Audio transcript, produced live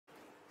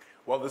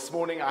Well, this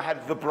morning I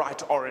had the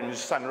bright orange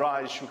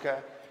sunrise,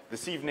 Shuka.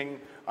 This evening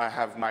I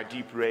have my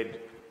deep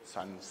red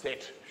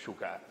sunset,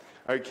 Shuka.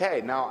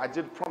 Okay, now I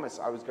did promise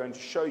I was going to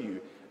show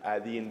you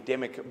the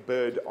endemic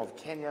bird of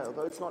Kenya,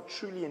 although it's not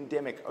truly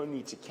endemic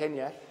only to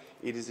Kenya.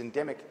 It is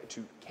endemic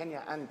to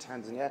Kenya and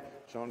Tanzania.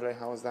 Jean-Andre,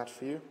 how is that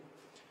for you?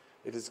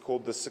 It is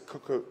called the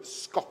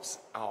Scops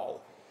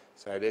owl.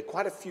 So there are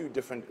quite a few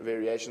different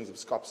variations of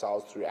Scops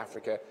owls through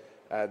Africa.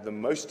 The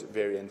most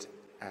variant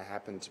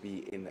happen to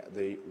be in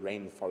the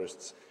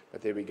rainforests.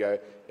 But there we go.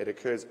 It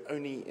occurs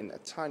only in a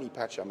tiny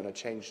patch. I'm going to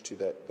change to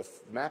the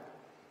map.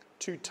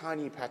 2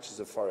 tiny patches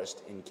of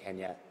forest in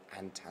Kenya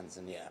and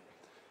Tanzania.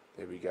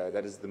 There we go.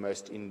 That is the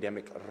most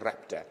endemic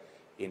raptor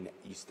in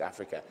East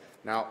Africa.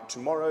 Now,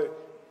 tomorrow,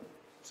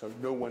 so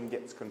no one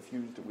gets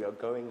confused, we are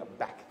going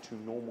back to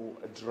normal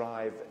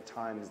drive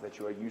times that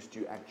you are used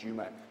to at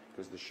Djuma,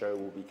 because the show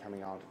will be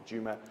coming out at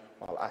Djuma,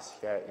 while us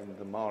here in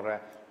the Mara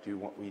do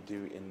what we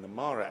do in the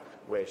Mara,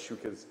 where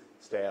Shukas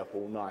stay up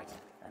all night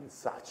and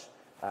such.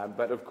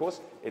 But of course,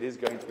 it is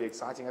going to be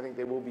exciting. I think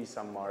there will be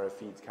some Mara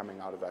feeds coming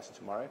out of us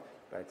tomorrow,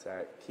 but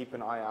keep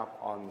an eye out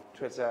on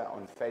Twitter,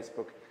 on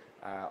Facebook,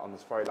 on the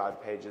Safari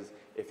Live pages,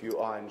 if you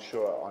are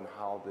unsure on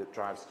how the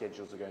drive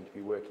schedules are going to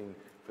be working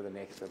for the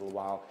next little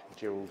while.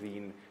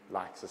 Geraldine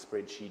likes a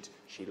spreadsheet.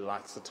 She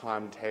likes a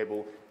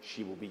timetable.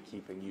 She will be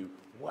keeping you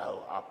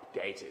well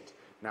updated.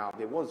 Now,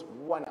 there was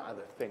one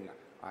other thing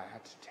I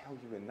had to tell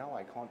you, and now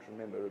I can't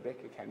remember.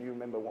 Rebecca, can you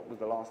remember what was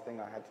the last thing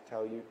I had to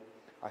tell you?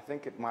 I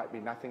think it might be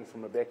nothing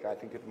from Rebecca. I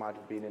think it might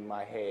have been in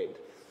my head.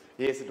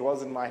 Yes, it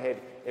was in my head.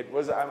 It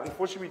was,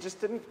 unfortunately, we just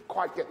didn't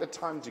quite get the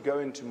time to go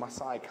into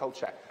Maasai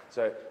culture.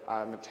 So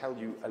I'm going to tell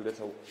you a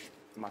little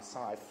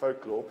Maasai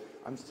folklore.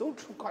 I'm still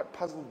quite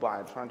puzzled by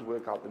it, trying to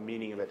work out the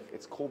meaning of it.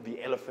 It's called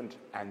the elephant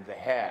and the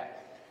hare.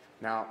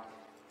 Now,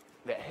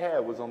 the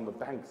hare was on the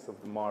banks of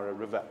the Mara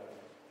River,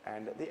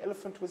 and the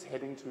elephant was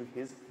heading to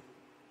his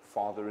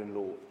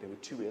father-in-law. There were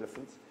 2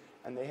 elephants,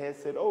 and the hare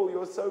said, "Oh,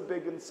 you're so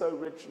big and so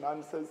rich, and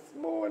I'm so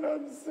small and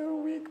I'm so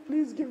weak.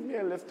 Please give me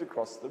a lift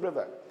across the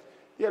river."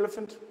 The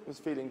elephant was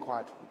feeling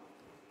quite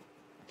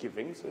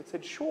giving, so it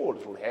said, "Sure,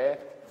 little hare."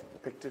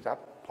 Picked it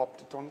up,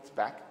 popped it on its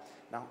back.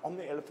 Now, on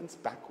the elephant's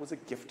back was a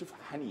gift of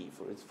honey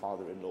for his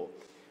father-in-law.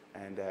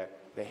 And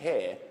the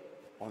hare,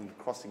 on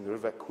crossing the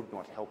river, could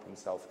not help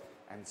himself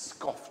and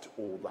scoffed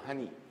all the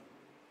honey.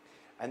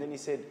 And then he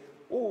said,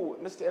 "Oh,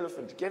 Mr.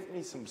 Elephant, give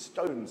me some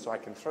stones so I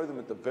can throw them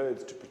at the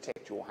birds to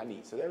protect your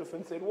honey." So the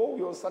elephant said, "Oh,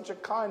 you're such a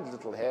kind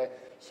little hare.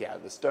 Here are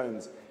the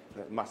stones."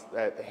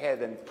 The hare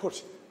then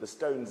put the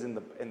stones in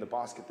the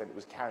basket that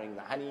was carrying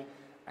the honey,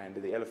 and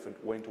the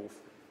elephant went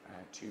off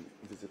to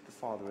visit the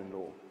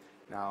father-in-law.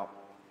 Now,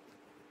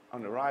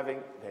 on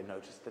arriving, they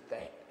noticed that the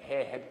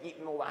hare had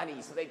eaten all the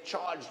honey, so they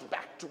charged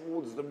back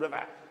towards the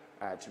river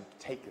to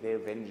take their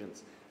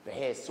vengeance. The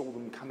hare saw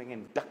them coming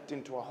and ducked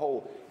into a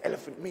hole.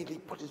 Elephant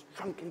immediately put his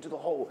trunk into the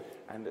hole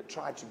and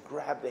tried to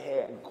grab the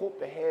hare and caught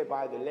the hare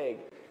by the leg.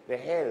 The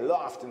hare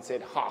laughed and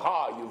said, "Ha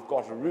ha, you've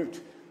got a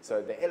root."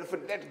 So the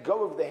elephant let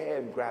go of the hare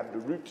and grabbed a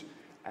root,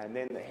 and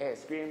then the hare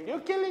screamed,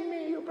 "You're killing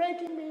me, you're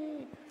breaking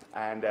me."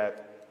 And the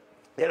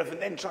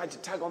elephant then tried to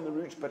tug on the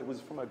root, but it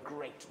was from a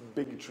great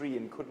big tree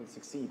and couldn't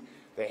succeed.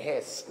 The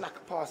hare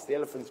snuck past the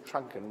elephant's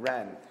trunk and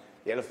ran.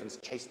 The elephants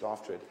chased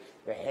after it.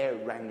 The hare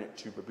ran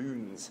to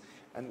baboons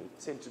and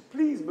said to,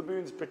 "Please,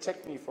 baboons,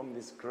 protect me from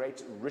this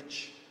great,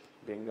 rich,"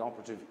 being the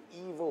operative,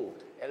 evil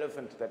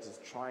elephant that is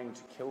trying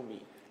to kill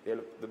me.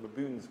 The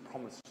baboons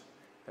promised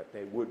that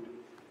they would.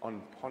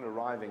 Upon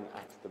arriving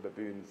at the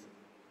baboons,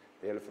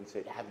 the elephant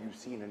said, "Have you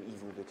seen an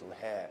evil little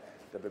hare?"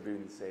 The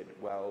baboon said,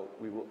 "Well,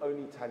 we will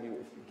only tell you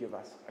if you give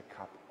us a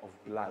cup of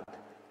blood."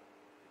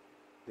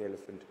 The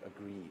elephant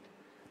agreed.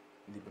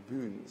 The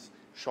baboons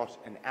shot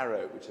an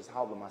arrow, which is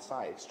how the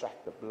Maasai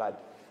extract the blood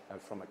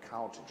from a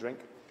cow to drink,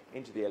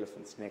 into the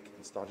elephant's neck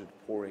and started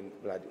pouring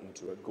blood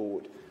into a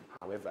gourd.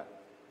 However,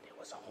 there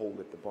was a hole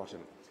at the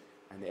bottom,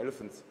 and the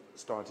elephants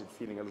started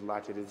feeling a little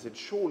lightheaded. They said,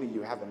 "Surely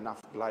you have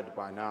enough blood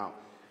by now."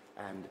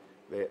 And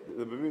the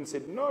baboon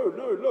said, "No,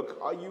 look,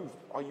 are you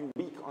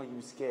weak? Are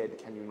you scared?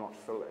 Can you not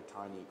fill a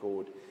tiny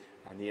gourd?"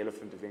 And the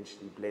elephant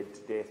eventually bled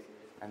to death,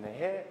 and the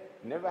hare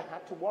never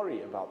had to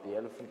worry about the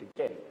elephant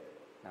again.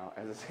 Now,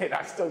 as I said,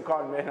 I still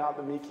can't make out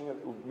the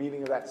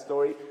meaning of that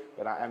story,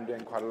 but I am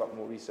doing quite a lot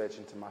more research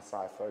into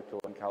Maasai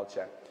folklore and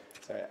culture.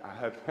 So I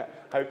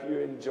hope you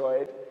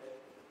enjoyed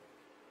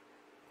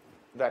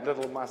that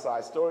little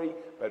Maasai story,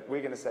 but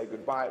we're going to say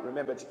goodbye.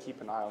 Remember to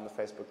keep an eye on the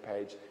Facebook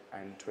page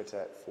and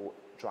Twitter for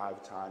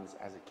drive times,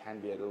 as it can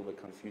be a little bit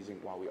confusing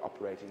while we're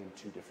operating in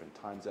 2 different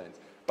time zones.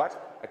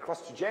 But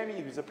across to Jamie,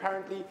 who's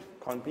apparently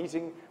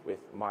competing with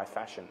my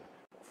fashion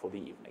for the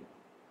evening.